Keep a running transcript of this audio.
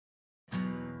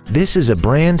This is a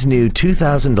brand new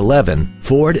 2011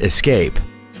 Ford Escape.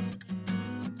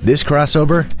 This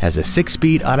crossover has a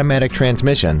 6-speed automatic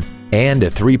transmission and a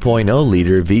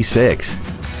 3.0-liter V6.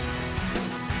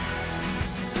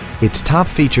 Its top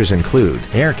features include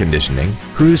air conditioning,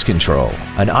 cruise control,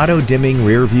 an auto-dimming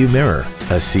rear-view mirror,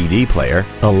 a CD player,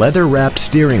 a leather-wrapped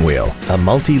steering wheel, a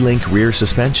multi-link rear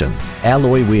suspension,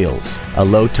 alloy wheels, a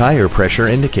low tire pressure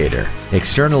indicator,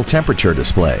 external temperature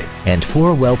display, and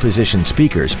 4 well-positioned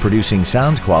speakers producing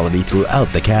sound quality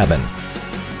throughout the cabin.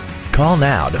 Call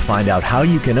now to find out how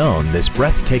you can own this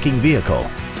breathtaking vehicle.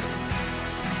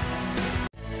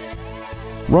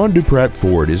 Ron DuPratt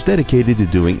Ford is dedicated to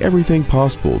doing everything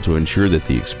possible to ensure that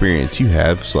the experience you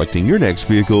have selecting your next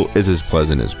vehicle is as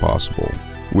pleasant as possible.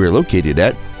 We're located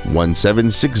at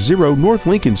 1760 North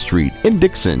Lincoln Street in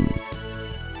Dixon.